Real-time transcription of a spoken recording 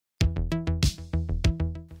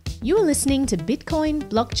You are listening to Bitcoin,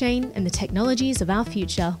 Blockchain and the Technologies of Our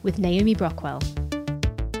Future with Naomi Brockwell.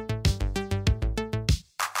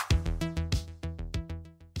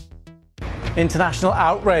 International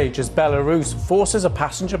outrage as Belarus forces a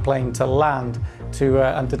passenger plane to land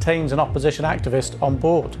and detains an opposition activist on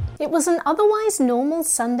board. It was an otherwise normal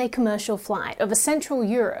Sunday commercial flight over Central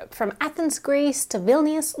Europe from Athens, Greece to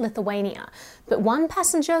Vilnius, Lithuania. But one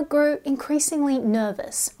passenger grew increasingly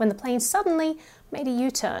nervous when the plane suddenly made a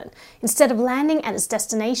U-turn. Instead of landing at its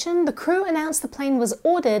destination, the crew announced the plane was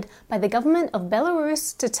ordered by the government of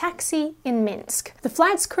Belarus to taxi in Minsk. The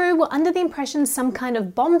flight's crew were under the impression some kind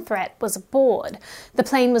of bomb threat was aboard. The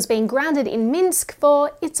plane was being grounded in Minsk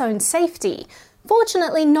for its own safety.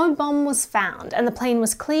 Fortunately, no bomb was found, and the plane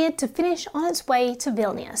was cleared to finish on its way to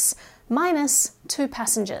Vilnius, minus 2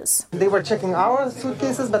 passengers. They were checking our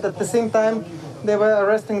suitcases, but at the same time, they were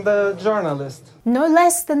arresting the journalist. No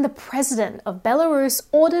less than the president of Belarus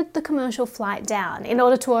ordered the commercial flight down in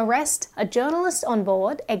order to arrest a journalist on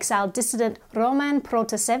board, exiled dissident Roman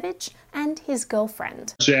Protasevich, and his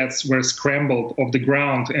girlfriend. Jets were scrambled off the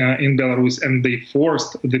ground in Belarus, and they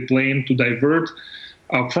forced the plane to divert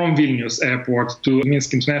from Vilnius Airport to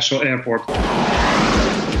Minsk International Airport.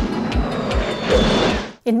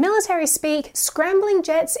 In military speak, scrambling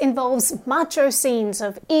jets involves macho scenes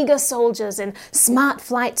of eager soldiers in smart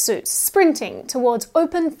flight suits sprinting towards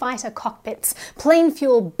open fighter cockpits, plane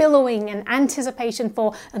fuel billowing in anticipation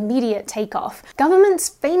for immediate takeoff. Governments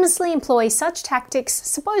famously employ such tactics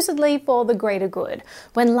supposedly for the greater good,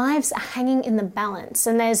 when lives are hanging in the balance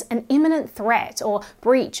and there's an imminent threat or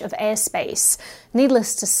breach of airspace.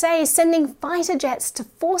 Needless to say, sending fighter jets to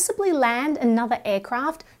forcibly land another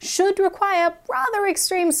aircraft should require rather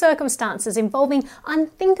extreme circumstances involving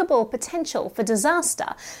unthinkable potential for disaster.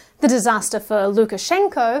 The disaster for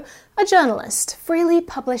Lukashenko, a journalist freely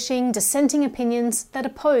publishing dissenting opinions that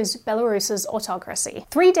oppose Belarus's autocracy.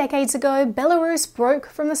 3 decades ago, Belarus broke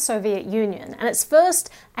from the Soviet Union, and its first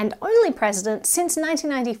and only president since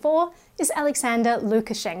 1994 is Alexander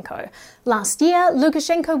Lukashenko. Last year,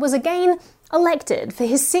 Lukashenko was again elected for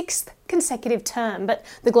his 6th consecutive term, but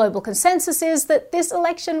the global consensus is that this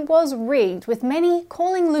election was rigged, with many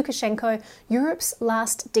calling Lukashenko Europe's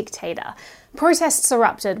last dictator. Protests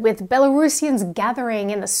erupted, with Belarusians gathering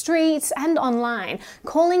in the streets and online,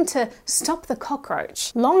 calling to stop the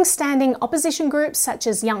cockroach. Long-standing opposition groups such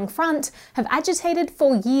as Young Front have agitated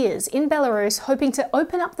for years in Belarus, hoping to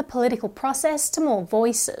open up the political process to more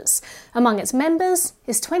voices. Among its members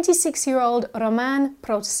is 26-year-old Roman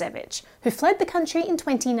Protasevich, who fled the country in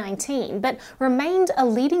 2019 but remained a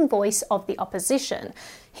leading voice of the opposition.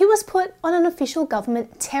 He was put on an official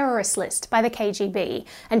government terrorist list by the KGB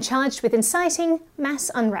and charged with inciting mass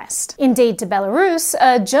unrest. Indeed, to Belarus,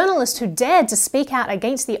 a journalist who dared to speak out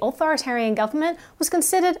against the authoritarian government was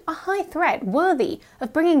considered a high threat worthy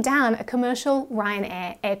of bringing down a commercial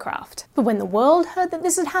Ryanair aircraft. But when the world heard that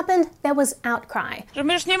this had happened, there was outcry. Że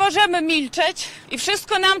my już nie możemy milczeć i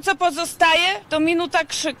wszystko nam, co pozostaje, to minuta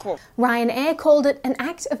krzyku. Ryanair called it an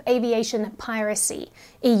act of aviation piracy.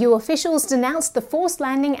 EU officials denounced the forced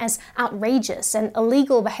landing as outrageous and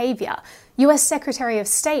illegal behaviour. US Secretary of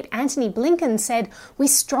State Antony Blinken said, "We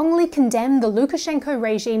strongly condemn the Lukashenko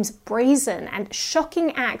regime's brazen and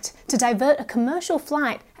shocking act to divert a commercial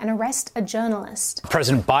flight and arrest a journalist."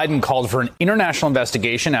 President Biden called for an international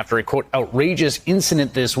investigation after a, quote, outrageous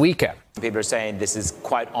incident this weekend. People are saying this is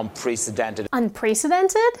quite unprecedented.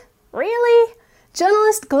 Unprecedented? Really?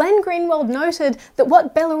 Journalist Glenn Greenwald noted that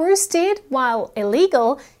what Belarus did, while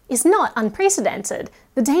illegal, is not unprecedented.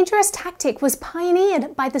 The dangerous tactic was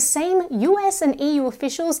pioneered by the same US and EU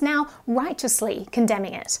officials now righteously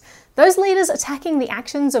condemning it. Those leaders attacking the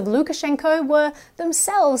actions of Lukashenko were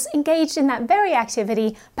themselves engaged in that very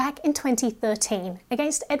activity back in 2013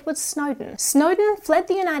 against Edward Snowden. Snowden fled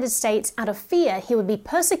the United States out of fear he would be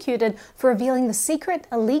persecuted for revealing the secret,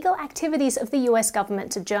 illegal activities of the US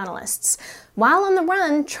government to journalists. While on the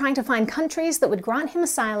run, trying to find countries that would grant him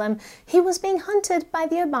asylum, he was being hunted by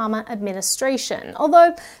the Obama administration,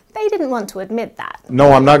 although they didn't want to admit that.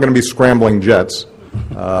 No, I'm not going to be scrambling jets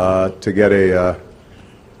to get a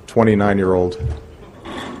 29-year-old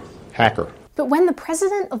hacker. But when the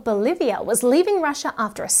president of Bolivia was leaving Russia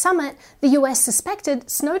after a summit, the US suspected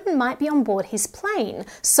Snowden might be on board his plane.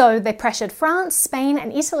 So they pressured France, Spain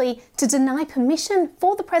and Italy to deny permission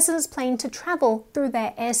for the president's plane to travel through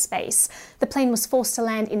their airspace. The plane was forced to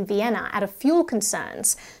land in Vienna out of fuel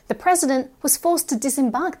concerns. The president was forced to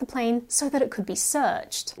disembark the plane so that it could be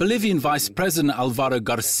searched. Bolivian Vice President Alvaro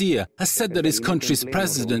Garcia has said that his country's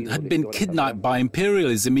president had been kidnapped by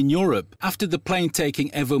imperialism in Europe after the plane taking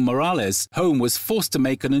Evo Morales home Rome was forced to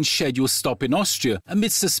make an unscheduled stop in Austria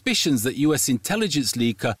amid suspicions that US intelligence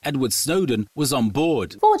leaker Edward Snowden was on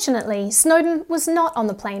board. Fortunately, Snowden was not on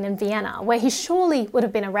the plane in Vienna, where he surely would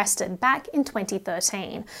have been arrested back in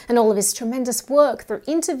 2013, and all of his tremendous work through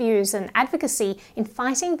interviews and advocacy in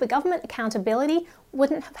fighting for government accountability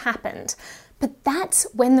wouldn't have happened. But that's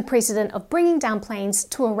when the precedent of bringing down planes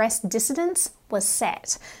to arrest dissidents was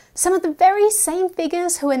set. Some of the very same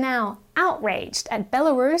figures who are now outraged at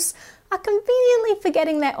Belarus are conveniently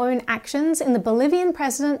forgetting their own actions in the Bolivian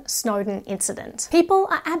President Snowden incident. People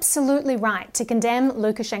are absolutely right to condemn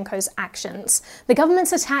Lukashenko's actions. The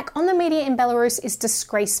government's attack on the media in Belarus is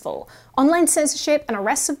disgraceful. Online censorship and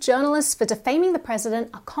arrests of journalists for defaming the president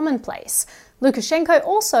are commonplace. Lukashenko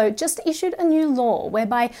also just issued a new law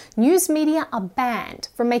whereby news media are banned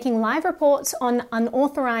from making live reports on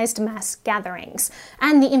unauthorized mass gatherings.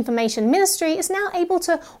 And the Information Ministry is now able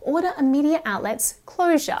to order a media outlet's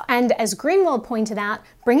closure. And as Greenwald pointed out,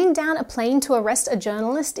 bringing down a plane to arrest a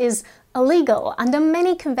journalist is illegal under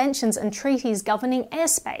many conventions and treaties governing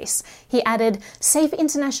airspace. He added, safe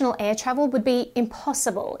international air travel would be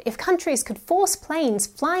impossible if countries could force planes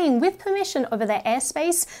flying with permission over their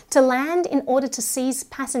airspace to land in order to seize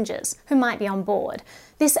passengers who might be on board.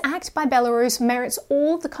 This act by Belarus merits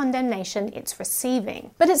all the condemnation it's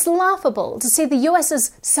receiving. But it's laughable to see the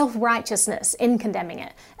US's self-righteousness in condemning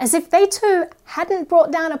it, as if they too hadn't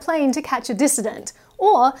brought down a plane to catch a dissident,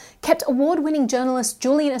 or kept award-winning journalist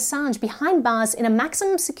Julian Assange behind bars in a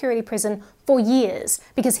maximum security prison for years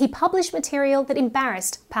because he published material that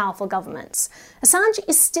embarrassed powerful governments. Assange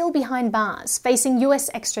is still behind bars, facing US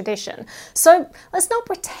extradition. So let's not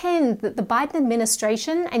pretend that the Biden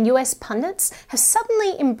administration and US pundits have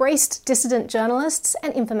suddenly embraced dissident journalists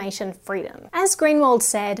and information freedom. As Greenwald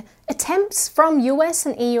said, attempts from US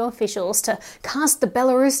and EU officials to cast the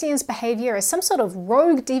Belarusians' behaviour as some sort of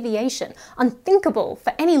rogue deviation, unthinkable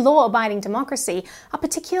for any law-abiding democracy, are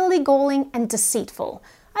particularly galling and deceitful.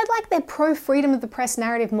 I'd like their pro-freedom of the press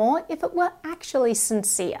narrative more if it were actually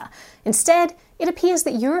sincere. Instead, it appears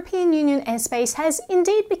that European Union airspace has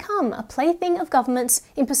indeed become a plaything of governments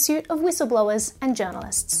in pursuit of whistleblowers and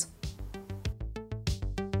journalists.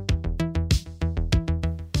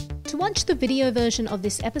 To watch the video version of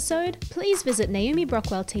this episode, please visit Naomi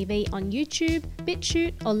Brockwell TV on YouTube,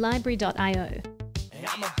 BitChute or Library.io.